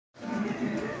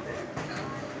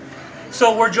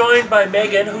So we're joined by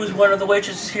Megan, who's one of the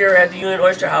waitresses here at the Union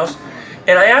Oyster House.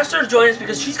 And I asked her to join us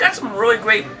because she's got some really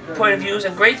great point of views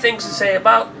and great things to say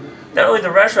about not only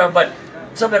the restaurant, but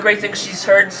some of the great things she's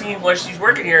heard and seen while she's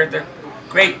working here at the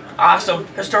great, awesome,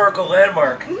 historical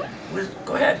landmark.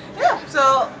 Go ahead. Yeah,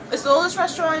 so it's the oldest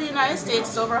restaurant in the United States.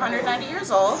 It's over 190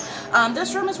 years old.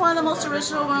 This room is one of the most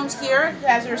original rooms here.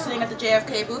 As you're sitting at the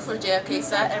JFK booth for the JFK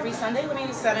set every Sunday when he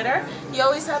was senator. He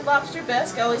always had lobster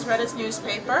bisque, always read his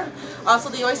newspaper. Also,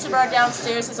 the Oyster Bar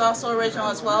downstairs is also original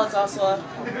as well. It's also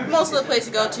most of the place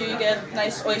to go to. You get a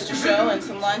nice oyster show and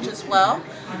some lunch as well.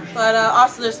 But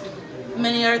also there's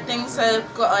many other things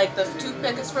like the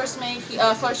toothpick is first made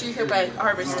first year here by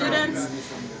Harvard students,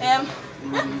 and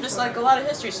yeah, just like a lot of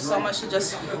history. So much to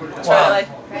just try to like.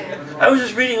 I was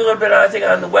just reading a little bit, I think,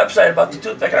 on the website about the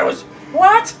toothpick, and I was,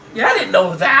 what? Yeah. I didn't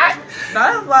know that.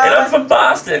 Not a lot. And I'm from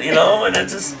Boston, you know, and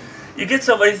it's just, you get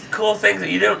so many cool things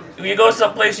that you don't, when you go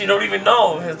someplace you don't even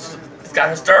know. It's got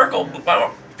historical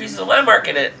pieces of landmark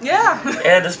in it. Yeah.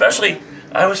 And especially,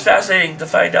 I was fascinating to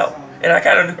find out, and I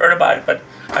kind of heard about it, but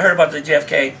I heard about the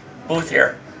JFK booth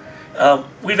here.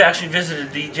 We've actually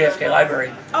visited the JFK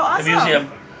Library, oh, awesome. the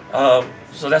museum.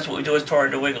 So that's what we do is tour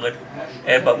in New England,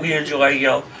 but we enjoy, you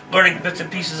know, learning bits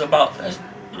and pieces about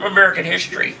American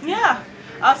history. Yeah.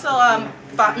 Also,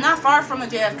 not far from the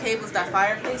JFK booth, that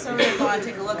fireplace over there. If you want to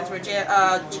take a look, it's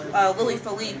where Louis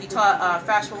Philippe, he taught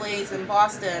fashionables in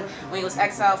Boston when he was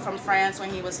exiled from France when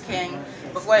he was king.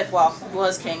 Before, well, he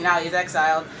was king, now he's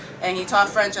exiled, and he taught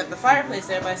French at the fireplace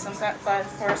there for some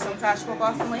fashionable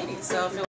Boston ladies. So if